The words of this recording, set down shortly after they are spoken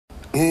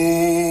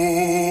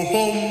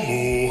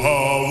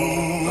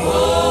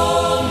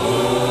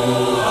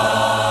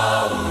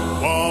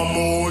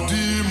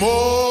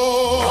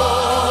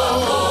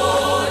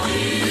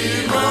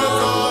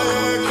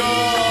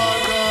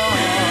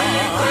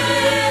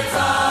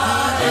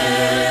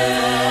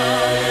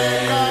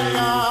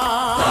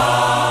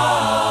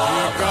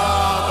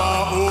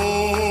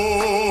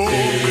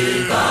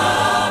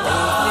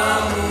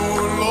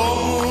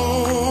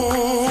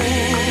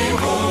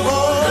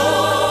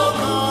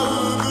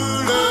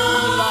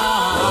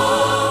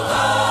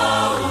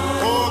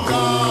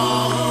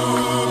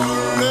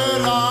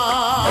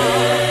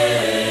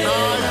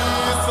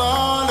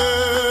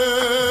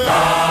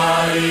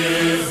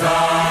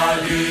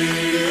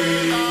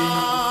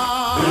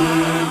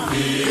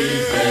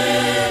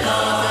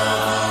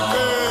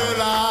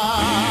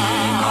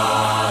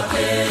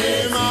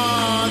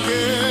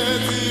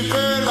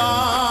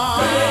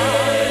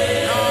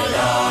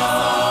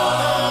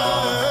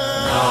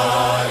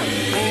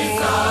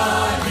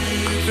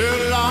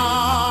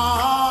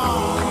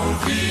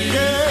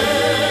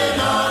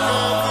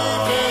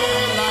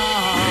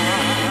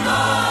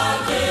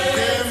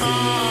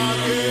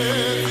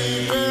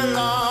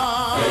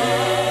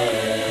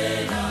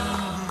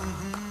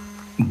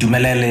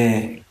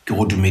Dumelele ke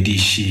go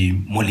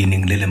dumediši mo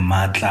leineng le le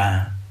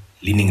matla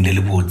leineng le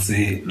le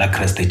botse la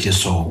Kriste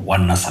Jesu wa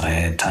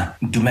Nazareta.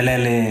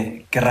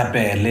 Dumelele ke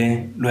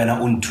rapele le wena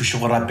o nthuše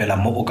go rapela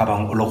mo o ka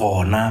bang o le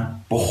gona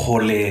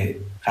bogole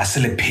ga se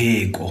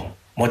lepheko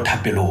mo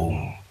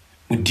thapelong.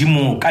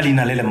 Modimo ka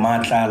leina le le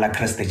matla la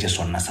Kriste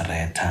Jesu wa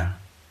Nazareta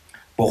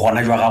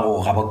bogona jwa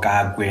gago ga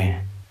bokakwe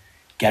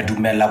ke a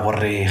dumela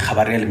gore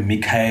Gabriel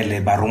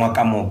Mikaele ba rongwa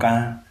ka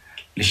moka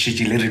le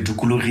šetše le re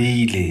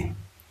dukulogile.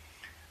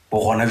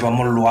 Bogona jwa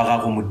mollo wa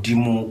gago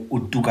Modimo o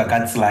tuka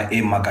ka tsela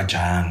e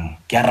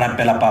makatšang. Ke a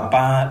rapela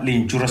papa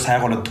Lentšu sa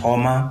go le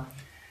thoma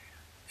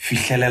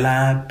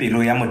fihlelela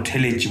pelo ya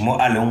motheletši mo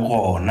a leng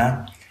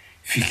gona,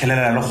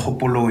 fihlelela le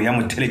kgopolo ya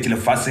motheletši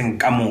lefaseng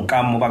ka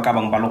moka mo ba ka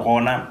bang ba le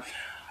gona,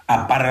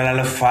 aparela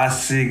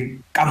lefase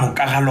ka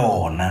moka ga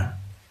lona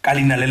ka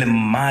leina le le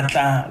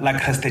matla la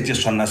Kriste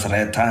Jesu wa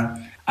Nazareta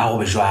a go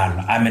be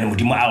jwalo. Amen.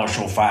 Modimo a go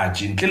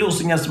šofatše ntle le go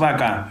senya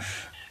sebaka.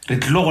 Re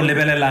tlilo go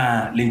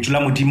lebelela Lentšu la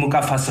Modimo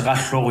ka fase ga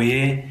hlogo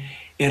ye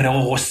e re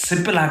go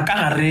sepela ka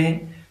gare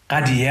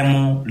ga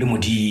diemo le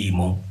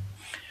Modimo,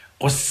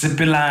 go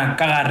sepela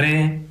ka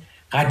gare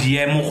ga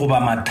diemo goba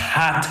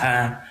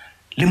mathata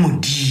le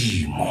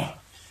Modimo.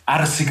 A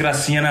re sekra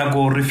senyana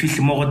go re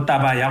fihle mo go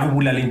taba ya go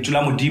bula Lentšu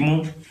la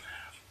Modimo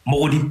mo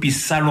go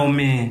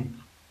Dipisalome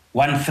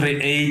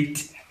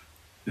 138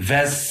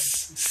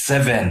 verse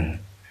 7.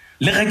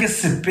 Le ge ke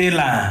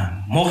sepela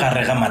mo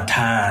gare ga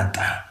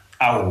mathata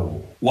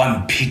ao wa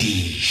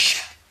mphediša.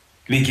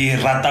 Be ke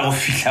rata go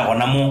fihla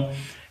gona mo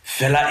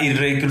fela e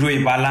re ke lo e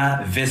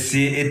bala verse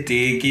e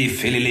tee ke e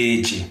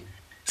feleletše.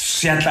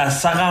 Seatla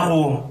sa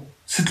gago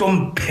se tlo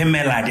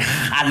mphemela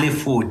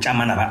dikgalefo tša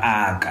manaba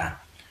a ka,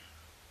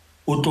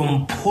 o tlo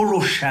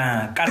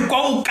mphološa ka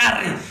kwa o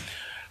kare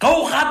ga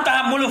o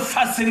gata mo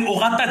lefaseng o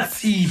gata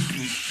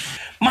tshipi.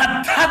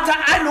 Mathata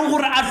a e leng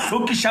gore a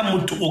hlokiša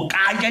motho o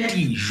ka ja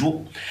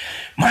dijo,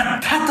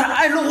 mathata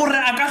a e leng gore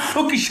a ka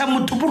hlokiša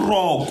motho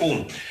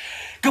boroko.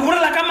 Ke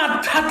bolela ka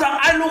mathata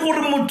a e leng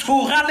gore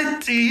motho ga le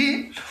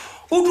tee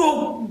o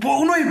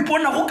no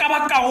ipona go ka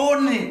ba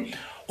kaone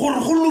gore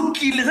go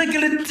lokile ge ke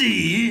le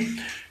tee,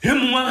 he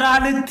mongwe ga a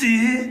le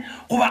tee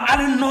goba a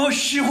le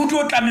noši go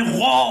tlo tla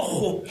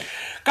megogo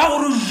ka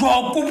gore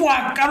joko bo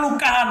a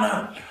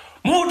kalokana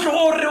mo o tlo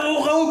gore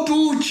o ge o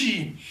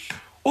dutše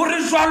o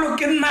re jwalo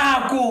ke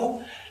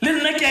nako le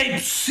nna ke a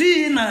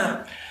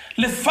ipshina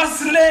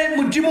lefase le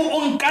Modimo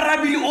o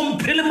nkarabile o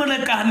mphele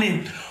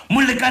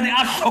molekane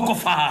a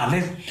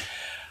hlokofale.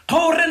 Ga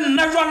o re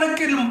nna jwale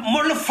ke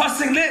mo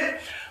lefaseng le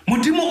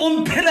Modimo o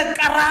mphele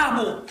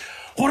karabo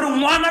gore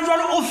ngwana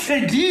jwale o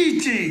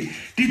feditše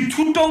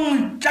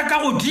dithutong tša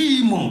ka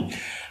godimo,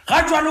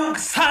 ga jwale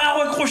sa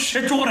gagwe go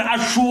šetše gore a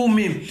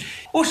šome,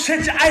 o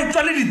šetše a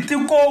etswa le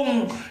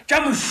ditekong tša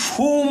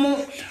mošomo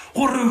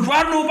gore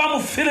jwalo ba mo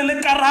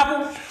felele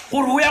karabo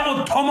gore o ya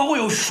go thoma go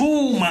yo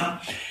šoma,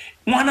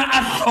 ngwana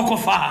a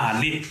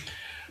hlokofale.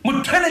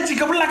 Motheletši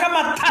ke bolela ka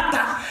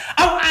mathata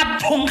ao a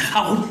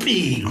thonkgago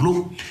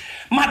pelo,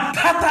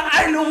 mathata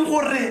a e leng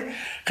gore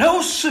ge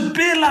o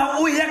sepela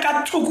o ya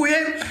ka thoko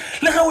ye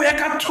le ge o ya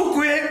ka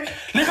thoko ye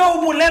le ge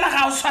o bolela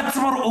ga o sa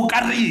tseba gore o ka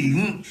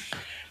reng,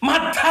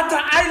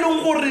 mathata a e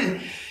leng gore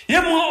ye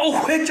mongwe o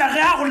hwetša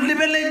ge a go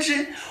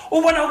lebeletše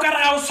o bona o ka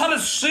re ga o sa le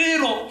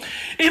selo,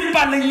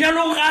 empa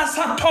lenyalong ga a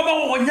sa thoma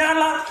go go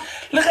nyala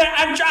le ge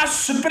a ntše a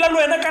sepela le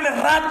wena ka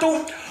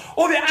lerato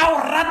o be a o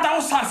rata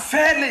o sa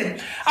fele,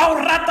 a o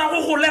rata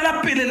go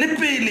golela pele le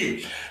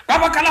pele ka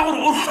baka la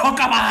gore o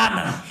hloka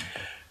bana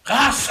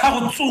ga a sa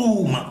go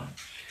tsoma.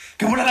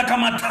 Ke bolela ka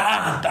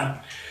mathata.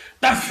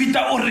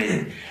 Dafita o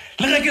re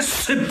le ge ke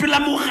sepela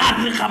mo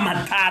gare ga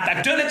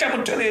mathata, theletša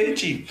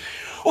motheletši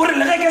o re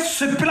le ge ke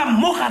sepela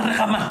mo gare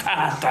ga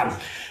mathata.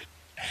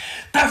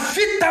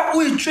 Dafita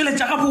o e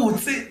tšweletša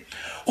gabotse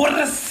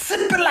gore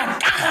sepela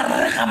ka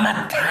gare ga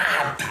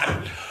mathata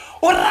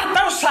o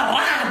rata o sa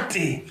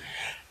rate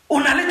o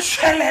na le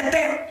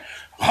tšhelete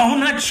ga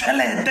ona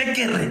tšhelete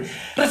ke re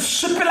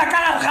sepela ka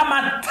gare ga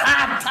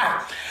mathata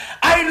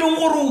a e leng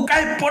gore o ka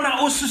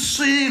ipona o se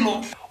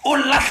selo o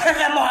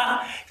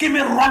latlhegelwa ke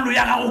merwalo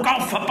ya gago ka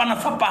go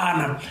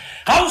fapana-fapana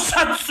ga o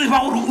sa tseba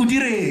gore o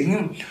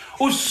direng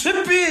o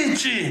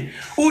sepetse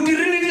o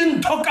dirile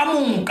dintho ka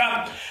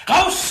moka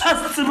ga o sa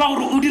tseba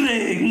gore o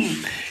direng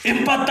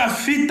empa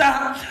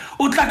Dafita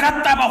o tla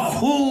ka taba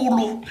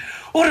kgolo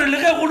o re le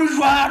ge go le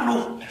jwalo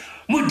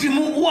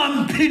Modimo o a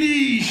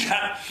mphediša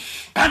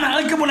kana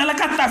ga ke bolela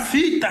ka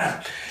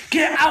Dafita ke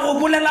a go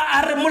bolela a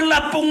re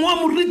molapong wa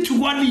Moruti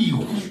wa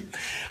lehu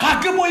ga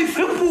ke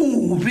boife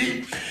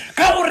bobe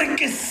ka gore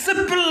ke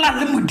sepela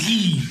le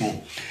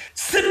Modimo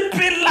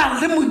sepela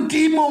le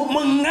Modimo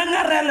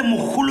mongangare le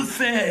mogolo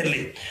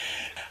fele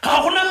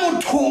ga gona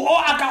motho o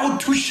a ka go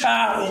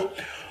thušago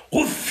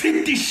go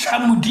fetiša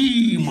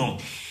Modimo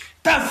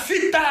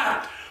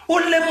Dafita o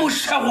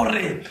lemoša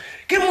gore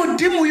ke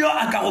Modimo yo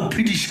a ka go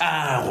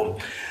phedišago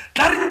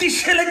tla re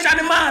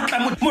tišeletšane maatla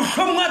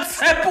mohlomong wa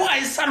tshepo ga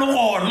e sa le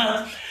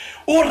gona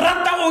o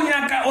rata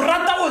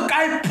go ka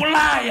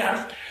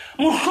ipolaya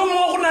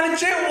mohlomong go na le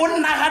tše o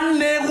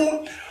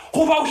nagannego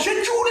goba o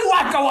šetše o le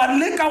wa ka wa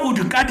leka go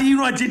di ka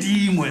dinwa tše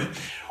dingwe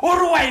o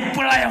re wa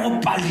ipolaya go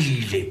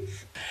palile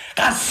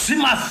ka se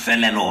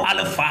mafelelo a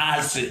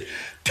lefase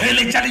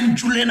theletša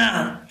lentšu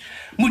lena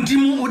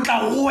Modimo o tla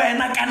go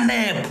wena ka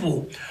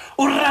nepo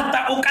o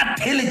rata o ka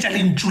theletša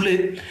lentšu le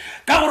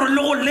ka gore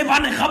le go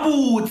lebane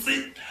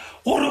gabotse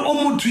gore o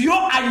motho yo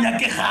a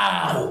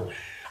nyakegago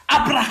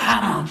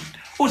Abraham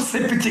o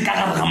sepetse ka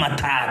gare ga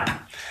mathata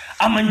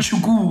a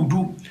mantši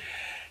kudu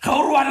ga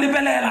o re wa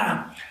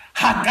lebelela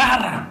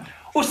Hagara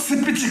o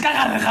sepetse ka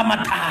gare ga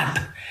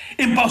mathata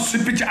empa o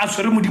sepetse a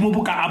swere Modimo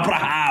bo ka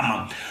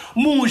Abrahama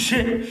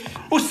Moshe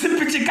o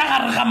sepetse ka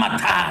gare ga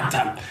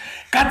mathata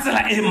ka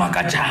tsela e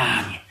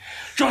makatšane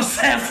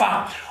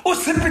Josefa o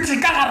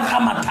sepetse ka gare ga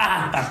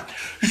mathata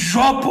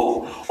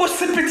Jobo o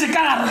sepetse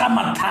ka gare ga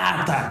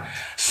mathata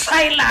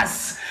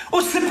Silas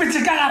o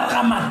sepetse ka gare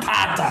ga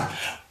mathata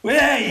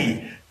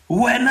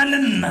wena le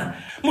nna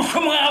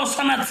mohlomong ga o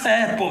sana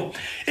tshepo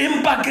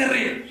empa ke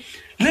re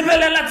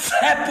lebelela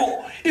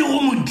tshepo e go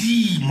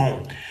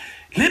Modimo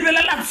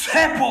lebelela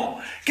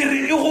tshepo ke re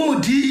e go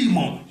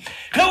Modimo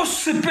ge o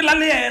sepela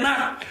le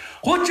yena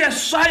go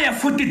Jesaja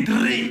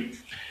 43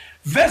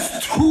 verse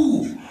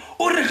 2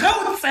 o re ge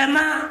o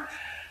tsena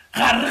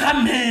gare ga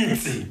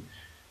metse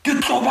ke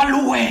tlo ba le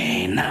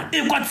wena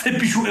e kwa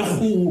tshepišo e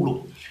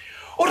kgolo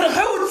o re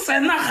ge o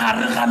tsena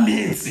gare ga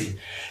metse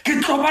ke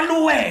tlo ba le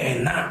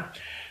wena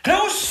ge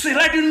o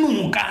sela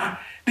dinoka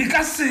di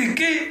ka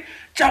seke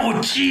tša go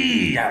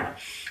tšea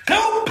ge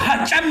o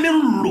phatša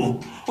mello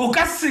o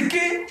ka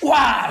seke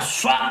wa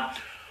swa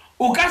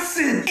o ka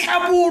se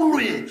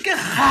tlabolwe ke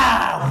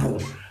gabo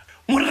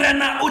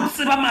Morena o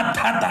tseba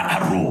mathata a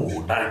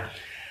rona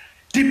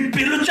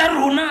dipelo tša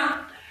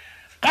rona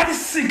ga di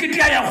seke di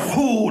a ya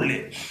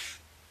kgole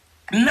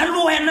nna le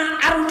wena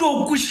a re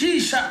dio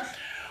kwešiša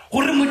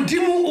gore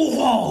Modimo o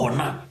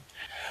gona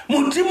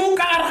Modimo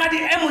ka gare ga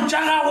diemo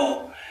tša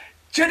gago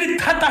tše di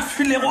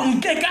thatafilego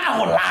nke ka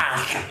go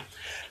latlha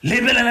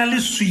lebelela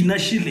leswina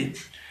šele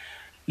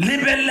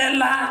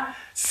lebelela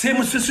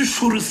seemo se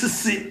sešoro se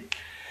se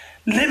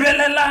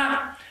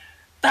lebelela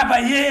taba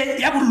ye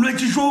ya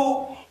bolwetši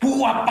jo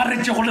bo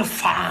aparetšego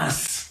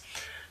lefase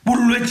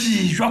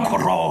bolwetši jwa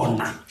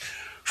corona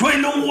jo e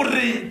leng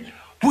gore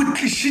bo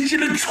tlišitše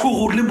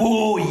letšhogo le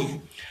boi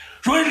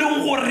jo e leng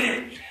gore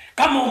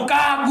ka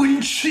moka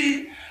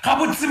bontši ga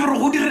bo tsebe re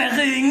go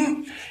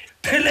diregeng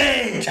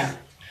theletša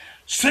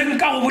se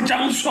nka go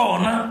botšang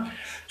sona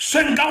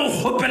se nka go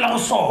kgopela go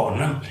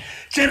sona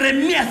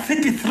Jeremia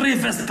 33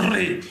 verse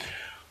 3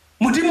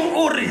 Modimo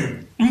o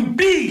re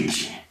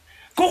mpitše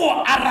ke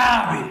go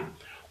arabe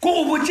ke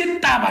go botše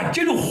taba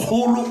tše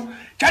dikgolo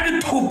tša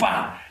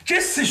dithopa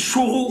tše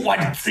sešogo wa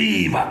di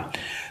tseba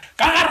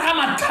ka gare ga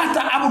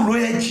mathata a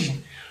bolwetši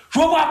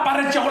jo bo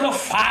aparetšego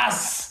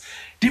lefase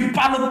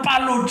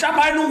dipalopalo tša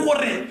ba e leng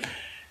gore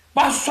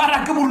ba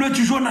swara ke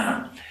bolwetši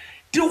jona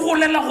di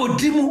golela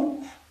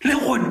godimo le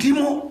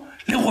godimo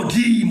le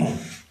godimo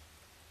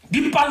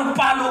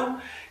dipalopalo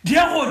di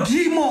ya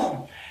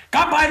godimo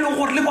ka ba e leng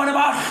gore le bone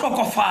ba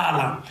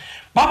hlokofala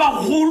ba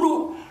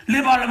bagolo le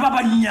ba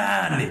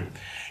bannyane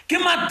ke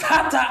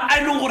mathata a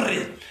e leng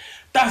gore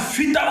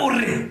Dafita o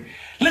re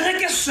le ge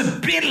ke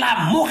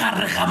sepela mo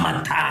gare ga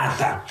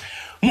mathata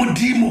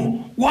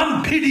Modimo wa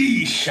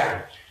mphediša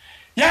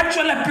ya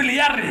tšwela pele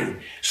ya re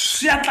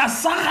seatla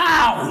sa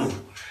gago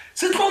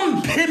se tlo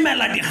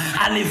mphemela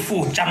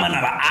dikgalefo tša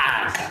manaba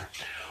aka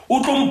o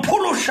tlo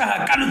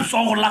mphološa ka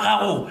letsogo la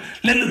gago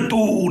le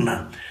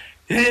letona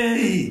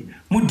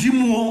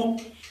Modimo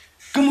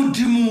ke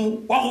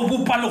Modimo wa go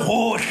bopa le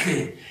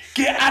gohle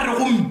ke a re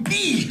go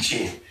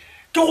mpitše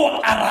ke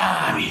go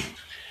arabe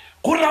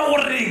go ra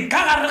gore ka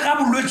gare ga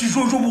bolwetši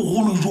jo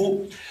bogolo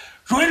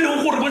jo e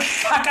leng gore bo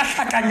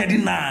hlakahlakanya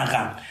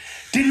dinaga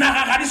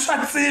dinaga ga di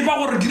sa tseba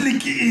gore di le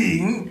ke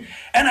eng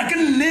ena ke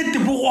nnete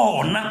bo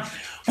gona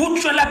bo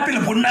tswela pele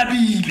bo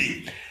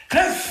nabile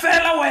ge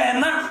fela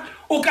wena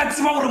o ka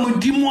tseba gore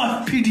modimo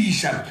a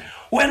phediša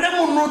wena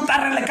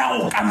monotarele ka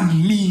go ka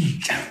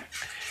mmitša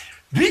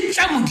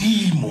bitša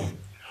modimo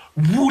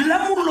bula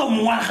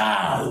molomo wa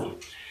gago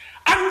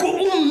a ko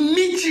o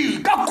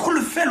mmitše ka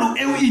kholofelo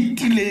eo e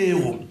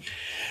tilego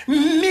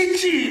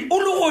mmitše o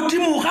le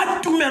godimo ga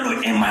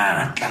tumelo e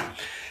maatla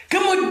ke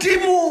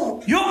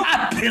modimo yo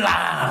a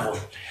phelago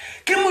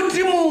ke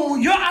modimo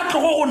yo a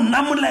tlogo go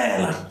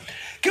namolela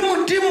ke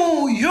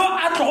modimo yo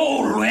a tlogo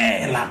go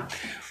lwela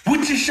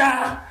botšiša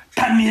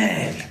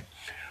Daniel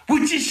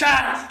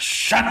botšiša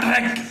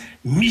Shadrach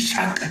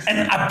Meshach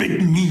and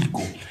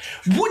Abednego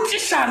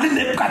botšiša le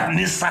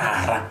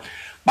Nebukadnesara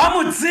ba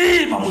mo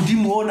tseba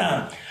modimo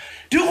ona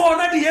di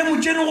gona di emo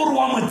tšene gore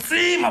wa mo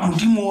tseba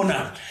modimo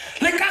ona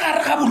le ka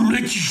gare ga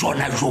bolwetši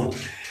jona jo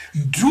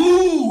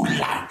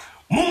dula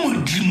mo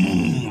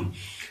modimong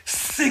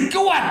se ke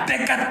wa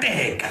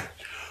teka-teka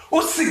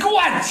o se ke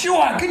wa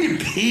tšewa ke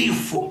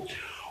diphefo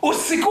o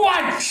se ke wa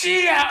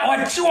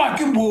tšewa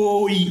ke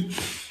boi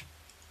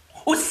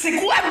o se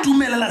ke wa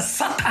dumelela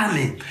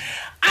Satane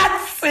a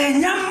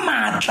tsenya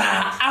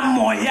maatla a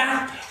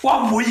moya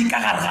wa boi ka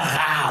gare ga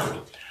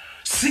gago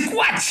se ke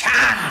wa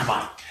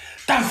tšhaba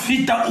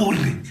Davida o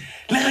re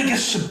le ge ke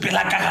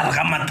sepela ka gare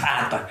ga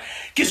mathata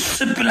ke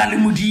sepela le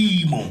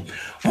modimo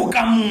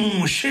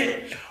bokamoše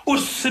o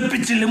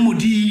sepetse le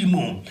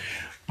modimo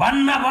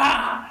banna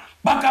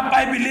ba ka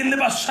baebeleng le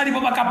basadi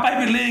ba ka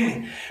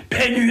baebeleng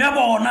phenyo ya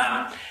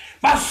bona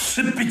ba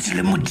sepetse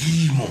le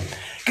modimo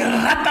ke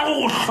rata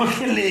go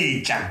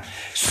hlohleletša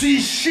se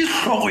iše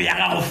hlogo ya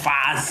gago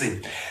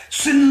fase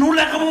se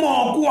nnolege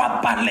moko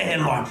wa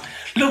palelwa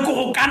le ko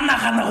go ka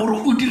nagana gore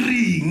o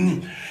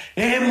direng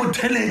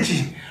motheletši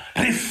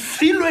re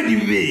filwe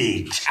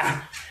dibetša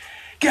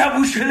ke a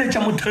bušeletša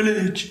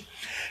motheletši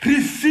re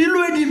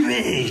filwe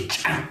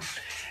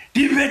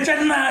dibetša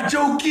nna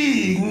tšeo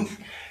keng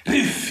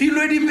re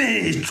filwe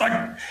dibetšwa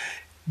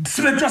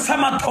sebetšwa sa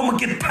mathomo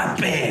ke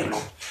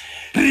thapelo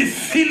re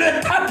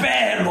filwe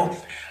thapelo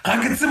ga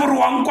ke tsebe gore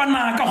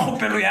wankwana ka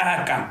kgopelo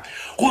yaka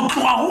go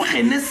tloga go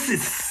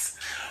Genesis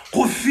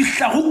go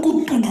fihla go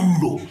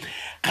Kutulo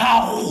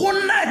ga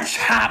gona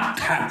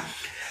chapter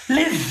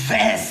le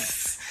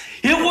verse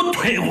e go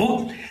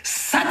thwego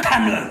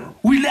Satane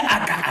o ile a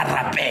ka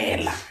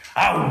arapela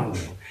au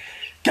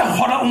ke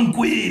gola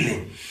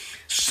onkwele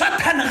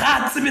Satane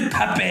ga tsebe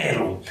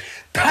thapelo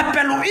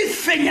e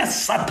fenya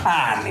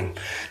Satane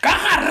ka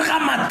gare ga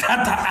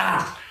mathata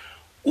a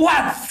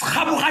wa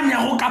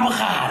gaboganyago ka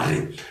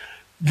bogare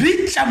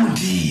bitša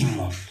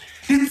modimo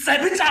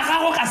ditsebe tša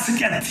gago ga se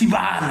ke a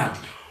thibana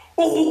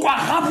o go kwa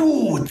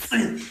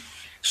gabotse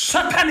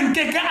Satane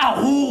nke ke a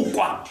go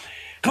kwa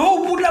ge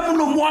o bula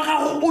molomo wa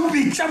gago o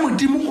bitša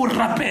modimo o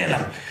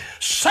rapela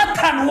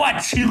Satane wa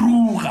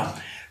tšhiruga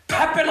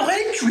thapelo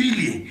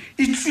ge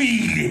e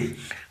tswile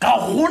ga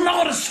gona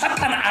gore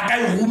Satane a ka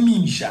e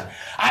gomiša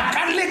a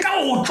ka leka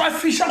go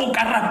tswafiša go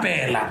ka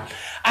rapela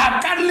a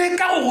ka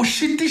leka go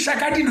šitiša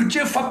ka dilo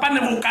tše fapane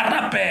go ka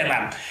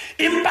rapela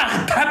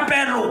empa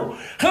thapelo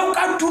ge o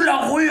ka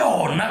dula go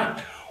yona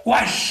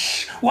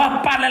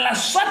wa palela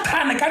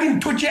Satane ka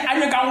dintho tše a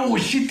nyaka go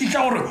šitiša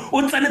gore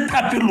o tsene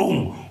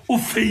thapelong o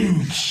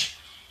fentše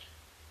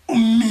o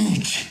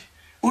mmitše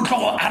o tlo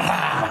go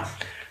araba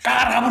ka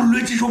gare ga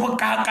bolwetši jo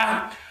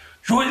bokaka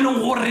jo e leng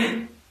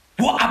gore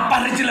bo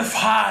aparetse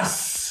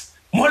lefase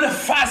mo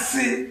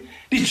lefase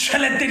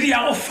ditšhelete di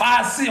ya go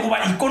fase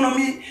goba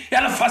ikonomi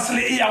ya lefase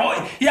le e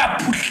ya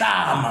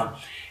phutlama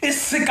e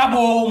se ka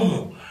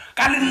bomo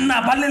ka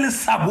lennaba le le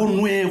sa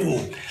bonwego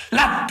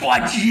la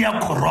twatši ya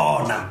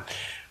corona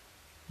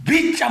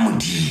bitša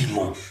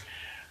modimo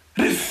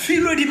re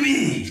filwe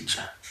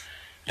dibetša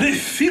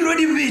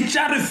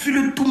re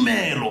filwe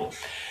tumelo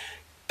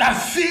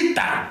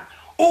Davida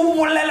o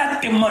bolela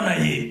temana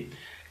ye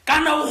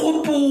kana o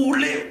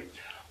gopole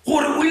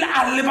gore o ile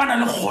a lebana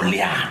le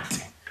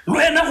Goliate le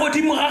wena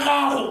godimo ga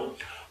gago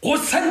go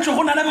sentse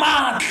go na le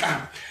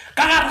maatla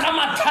ka gare ga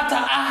mathata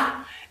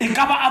a e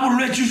ka ba a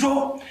bolwetši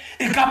jo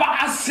e ka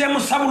ba a seemo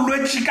sa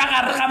bolwetši ka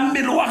gare ga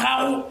mmele wa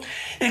gago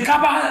e ka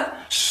ba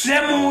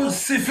seemo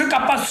sefe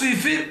kapa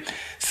sefe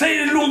se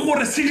e leng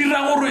gore se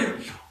dira gore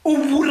o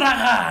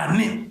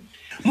buragane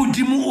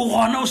modimo o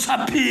gona o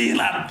sa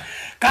phela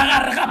ka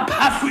gare ga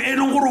phahlo e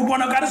leng gore o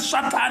bona ka re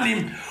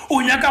Satane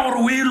o nyaka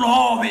gore o e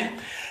lobe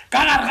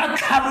ka gare ga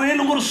tlhalo e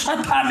leng gore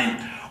Satane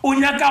o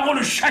nyaka go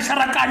le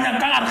šašarakanya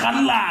ka gare ga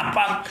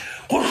lelapa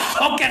go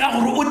hlokega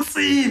gore o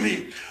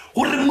tsebe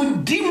gore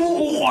modimo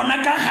o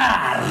gona ka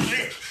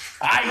gare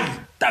ai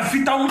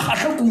Davida o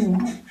nkgatlha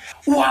kudu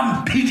o a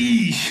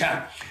mphediša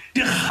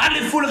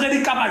dikgalefo le ge di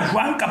ka ba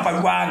jwang kapa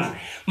jwang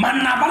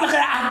manaba le ge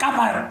a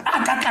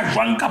ka tla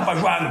jwang kapa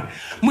jwang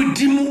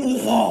modimo o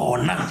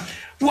gona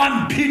o a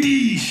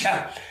mphediša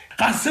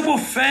ga se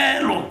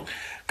bofelo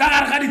ka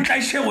gare ga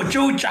ditlaišego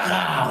tšeo tša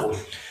gago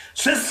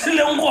se se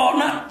leng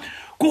gona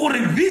ke gore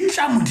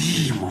bitša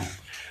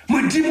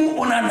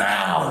modimo o na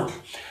nago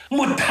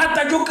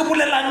mothata jo ke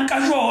bolelang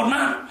ka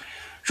jona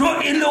jo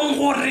e leng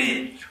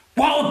gore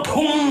wa o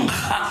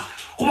thonga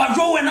goba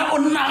jo wena o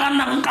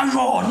naganang ka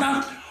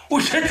jona o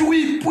shetse o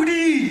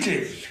ipoditse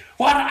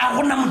wa re a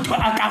gona motho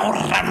a ka go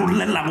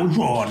rarollela go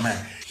jona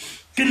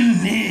ke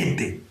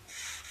nnete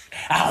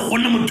a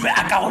gona motho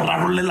a ka go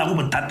rarollela go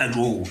bothata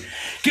jo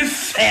ke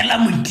fela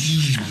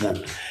Modimo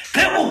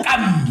ge o ka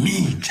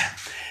mmitša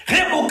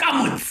ge o ka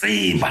mo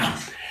tseba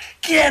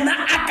ke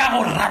ena a ka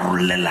go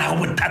rarollela go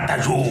bothata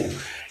jo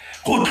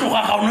go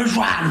tloga ga ono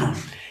jwano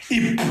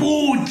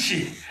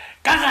ipotse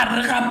ka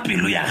gare ga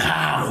pelo ya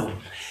gago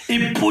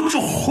ipotse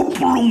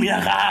kgopolong ya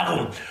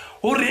gago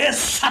gore e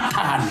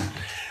Satane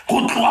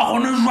go tloga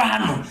gone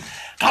jwano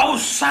ga o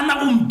sana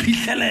go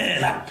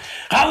mphitlhelela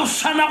ga o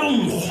sana go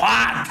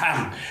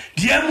nkgwatha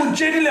diemo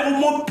tše di lego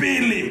mo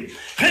pele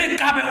ge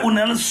kabe o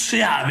na le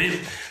seabe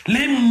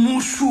le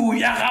mmušo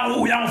ya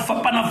gago ya go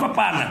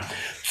fapana-fapana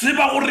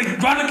tseba gore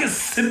jwale ke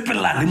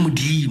sepela le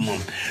Modimo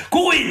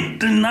ko go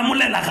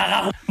itnamolela ga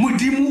gago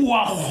Modimo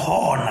wa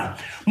kgona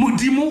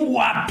Modimo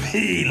wa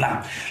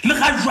phela le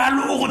ga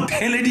jwalo o go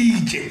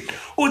theleditše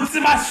o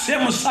tseba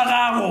seemo sa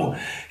gago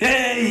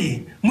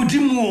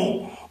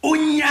Modimo o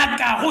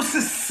nyaka go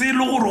se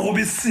selo gore go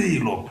be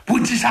selo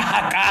botšiša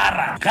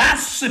Hagara ga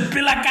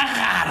sepela ka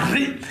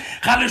gare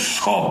ga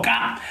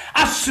lešoka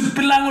a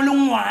sepelang le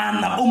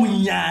ngwana o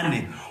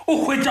monnyane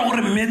o hwetša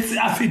gore metsi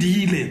a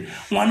fedile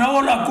ngwana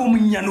o la ko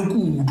monnyane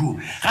kudu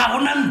ga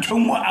gona ntho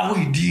ngwe a go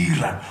e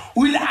dira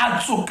o ile a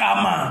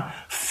tsokama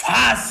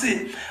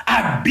fase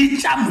a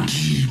bitša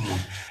Modimo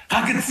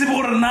ga ke tsebe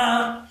gore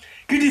na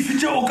ke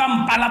difitše o ka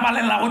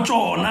mpalabalela go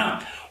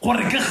tšona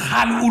gore ke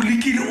gale o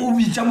lekile o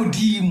bitša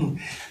Modimo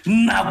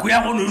nako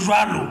ya gone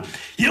jwalo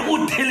ye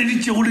o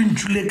theleditše go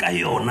lentšule ka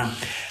yona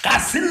ga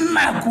se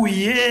nako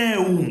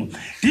yeo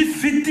di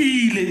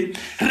fetile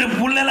re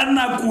bolela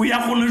nako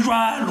ya gone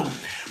jwalo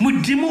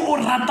Modimo o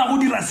rata go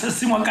dira se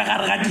sengwe ka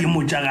gare ga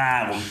diemo tša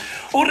gago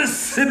o re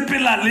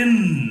sepela le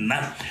nna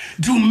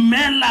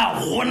dumela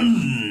go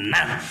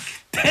nna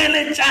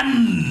theletša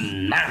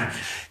nna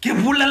ke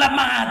bolela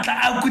maatla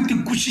a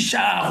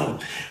kutikušišago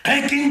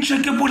ge ke ntšwe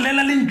ke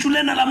bolela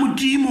lentšulena la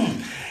Modimo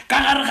ka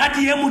gare ga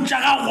diemo tša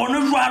ga gone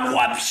jwalo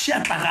wa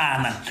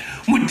pšhatlagana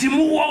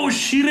Modimo wa o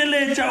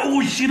šireletša o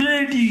go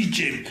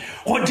šireleditše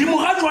godimo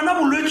ga jona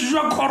bolwetši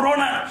jwa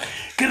corona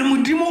ke re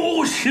Modimo o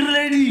go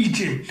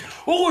šireleditše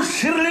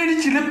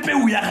le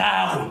peu ya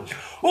gago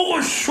o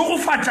go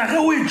šogofatša ge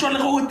o etswa le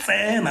ge o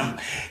tsena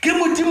ke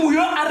Modimo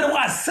yo a re go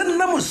a se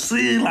nna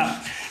mosela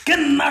ke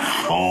nna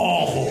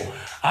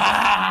hlogo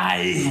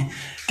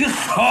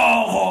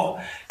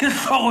ke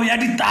hlogo ya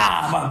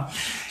ditaba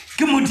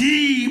ke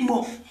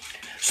Modimo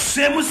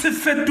seemo se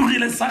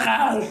fetogile sa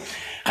gago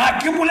ga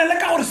ke bolele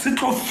ka gore se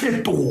tlo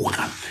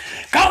fetoga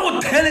ka go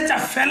theletša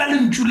fela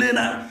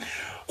lentšulena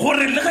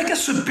gore le ge ke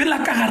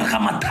sepela ka gare ga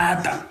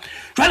mathata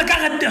jwale ka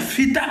ge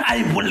Dafita a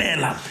e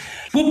bolela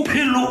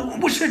bophelo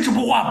bo šetše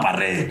bo go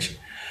aparetše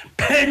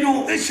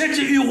phenyo e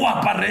šetše e go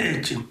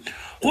aparetše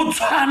go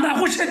tshwana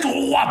go šetše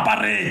go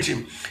aparetše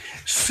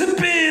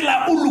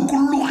sepela o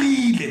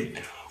lokologile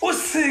o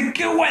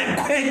seke wa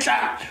ikhwetša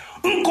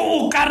nko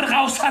o ka re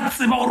ga o sa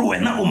tseba gore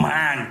wena o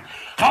mang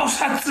ga o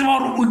sa tseba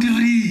gore o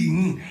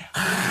direng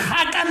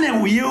ga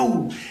kanego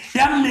yeo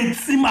ya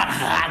metsi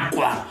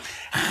magakwa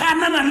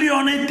ganana le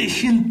yone e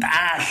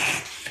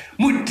tešintahle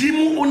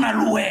Modimo o na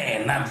le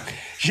wena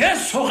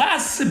Jesu ga a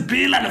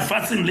sepela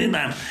lefatsheng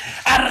lena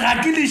a re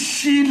ga ke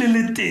lešile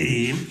le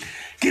teng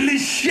ke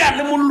lešia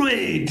le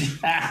molwedi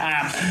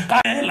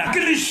ke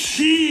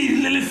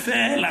lešile le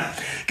fela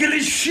ke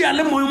lešia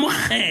le moya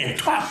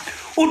mokgethwa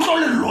o tlo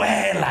le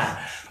lwela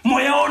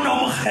moya ona o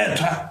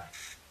mokgethwa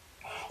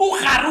o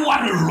gare wa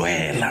le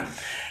lwela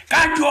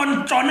ka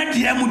tsona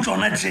diemo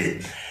tsona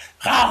tše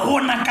ga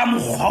gona ka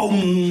mokgwa o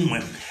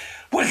mongwe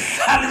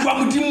bohlale jwa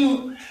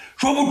Modimo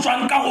jo bo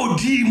tswang ka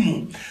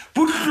godimo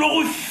bo tlo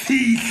go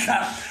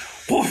fihla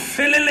go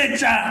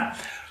feleletša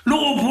le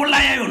go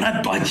bolaya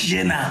yona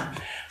twatši ena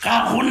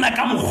ga gona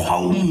ka mokgwa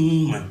o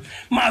mongwe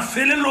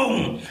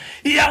mafelelong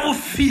e ya go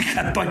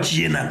fihla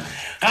twatši ena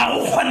ga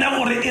go kgone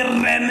gore e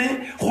rene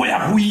go ya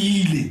go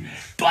ile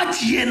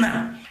twatši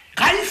ena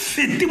ga e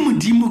fete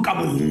Modimo ka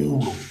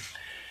bogolo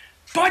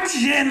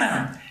twatši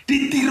ena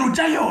ditiro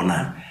tša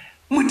yona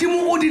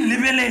Modimo o di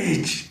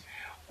lebeletše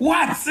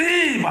wa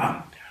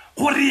tseba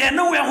gore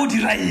yena o ya go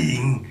dira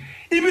eng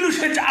ebile o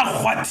šetše a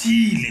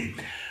kgwathile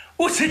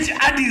o šetše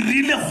a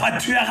dirile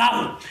kgwatho ya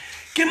gago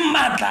ke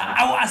maatla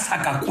ao a sa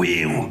ka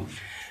kwego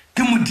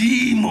ke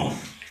Modimo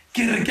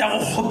ke re ke a go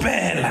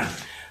kgopela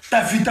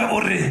Dafita o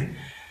re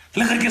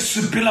le ge ke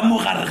sepela mo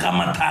gare ga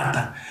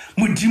mathata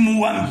Modimo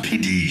wa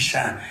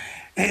mphediša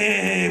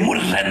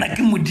morena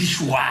ke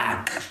modiši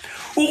wa ka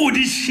o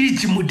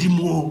godišitše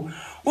Modimo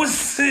o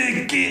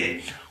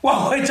seke wa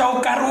hwetša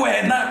o ka re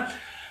wena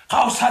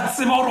ga o sa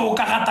tseba gore o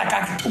ka gata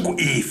ka thoko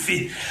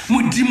efe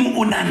Modimo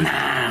o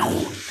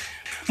nanago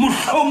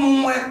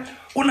mohlomongwe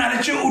o na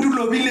le tše o di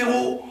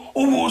lobilego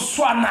o bo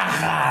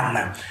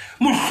swanagana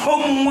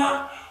mohlomongwe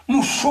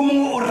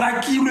o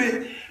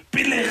rakilwe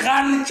pele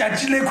ga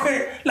letšatši lekwe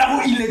la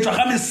go iletswa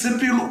ga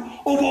mesepelo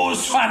o bo o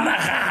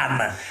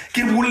swanagana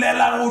ke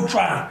bolela go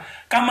tšwa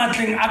ka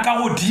matleng a ka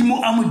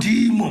godimo a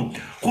modimo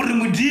gore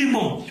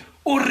modimo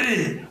o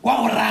re wa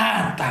go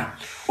rata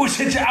o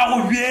šetše a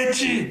go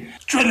beetše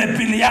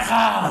tšwelepele ya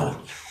gago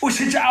o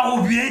šetše a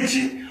go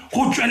beetše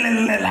go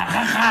tšwelelela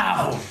ga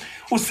gago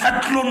o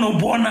sa tlo no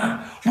bona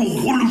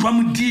bogolo jwa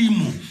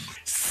modimo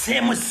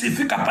seemo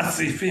sefe kapa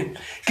sefe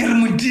ke re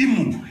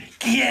modimo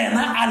ke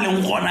yena a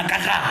leng gona ka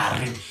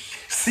gare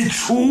se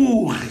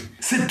tšhoge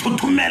se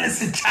thothomele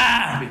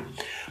setšhabe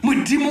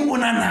modimo o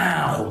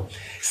nanago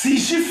se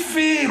iše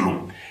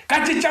felo ka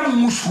tša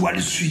mmušo wa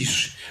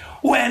leswiswi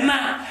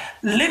wena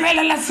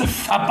lebelela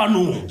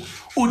sefapanong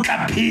o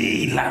tla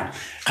phela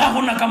ga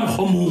gona ka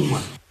mokgwa mongwe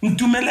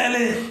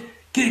ntumelele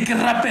ke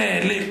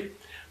rapele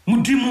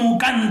modimo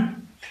ka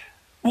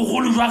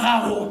bogolo jwa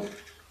gago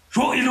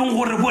jo e leng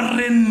gore bo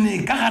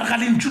renne ka gare ga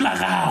lentšu la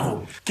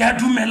gago ke a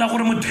dumela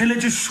gore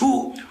motheletše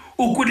šo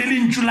o kode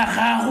lentšu la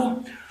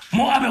gago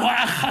mo a bego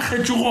a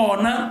kgagetše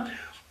gona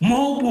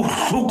mo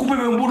bohloko bo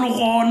beng bo le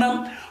gona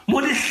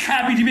mo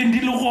dihlabi di beng di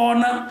le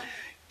gona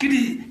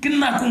ke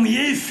nakong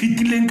ye e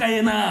fetileng ka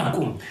ye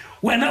nako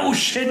wena o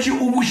šetše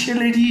o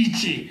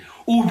bušeleditše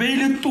o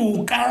beile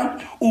toka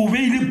o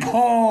beile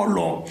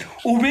pholo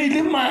o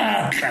beile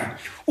maatla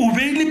o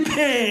beile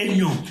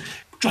phenyo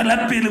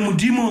tšwela pele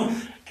modimo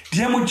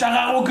diemo tša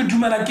gago ke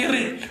dumela ke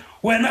re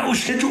wena o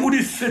šetše o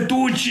di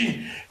fetotše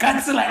ka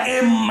tsela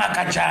e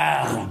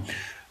mmakatšago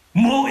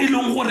mo e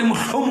leng gore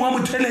mohlomong wa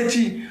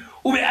motheletše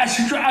o be a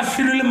šetše a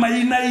felo le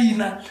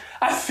mainaina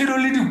a felo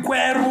le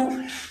dikwero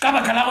ka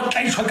baka la go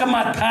tlaišwa ka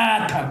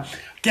mathata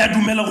ke a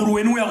dumela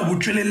gore wena o ya go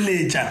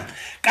botšweleletša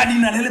ka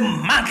dina le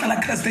maatla la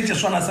Kriste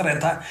Jesu wa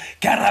Nazareta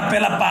ke a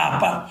rapela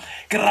papa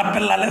ke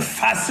rapela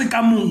lefase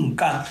ka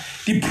monka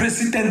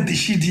di-president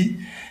šidi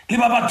le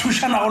ba ba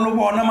thušanago le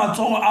bona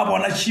matsogo a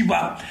bona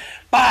šiba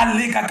ba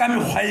leka ka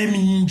mekgwa ye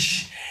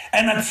mentši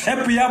ena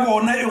tshepo ya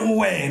bona e go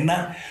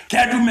wena ke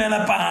a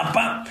dumela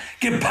papa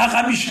ke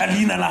phagamiša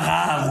leina la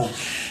gago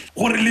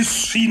gore le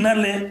swina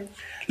le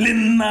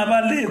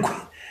nnaba lekwe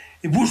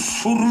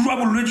bošoro jwa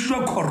bolwetši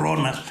jwa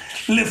corona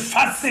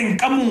lefatsheng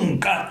ka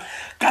monka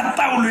ka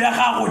taolo ya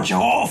gago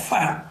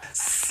Jehova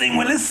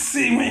sengwe le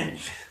sengwe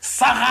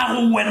sa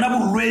gago wena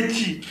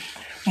bolwetši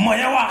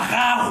moya wa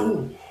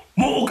gago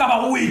mo o ka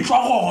ba go etšwa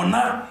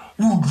gona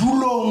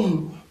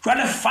bodulong jwa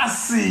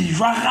lefase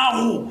jwa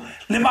gago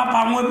le ba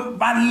bangwe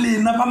ba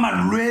lena ba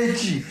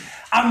malwetši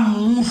a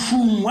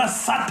mmušong wa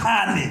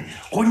Satane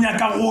go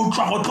nyaka go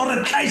tšwa go tlo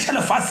re tlaiša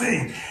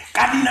lefaseng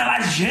ka leina la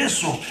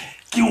Jesu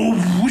ke go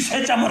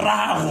bušetša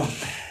morago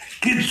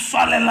ke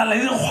tswalela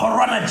le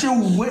dikgorwana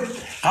tšeuwe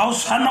ga o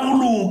tshwana go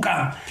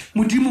loka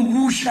modimo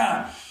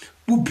buša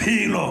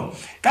bophelo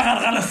ka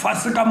gare ga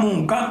lefase ka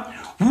moka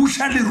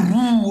buša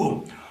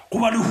leruo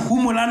goba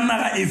lehumo la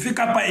naga efe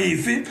kapa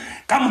efe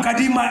ka moka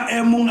di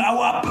maemong a o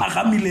a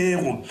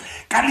phagamilego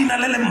ka leina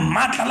le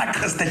maatla la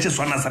Kriste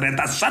Jesu wa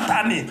Nazareta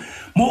Satane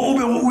mo o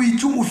bego o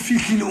itse o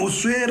fihlile o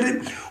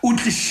swere o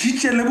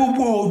tlišitše le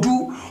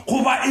bobodu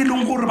goba e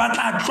leng gore ba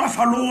tla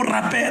tšwafa le go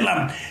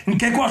rapela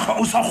nke kwa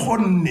hlwa o sa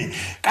kgonne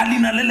ka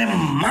leina le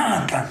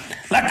maatla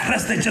la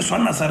Kriste Jesu wa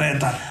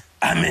Nazareta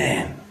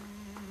amen.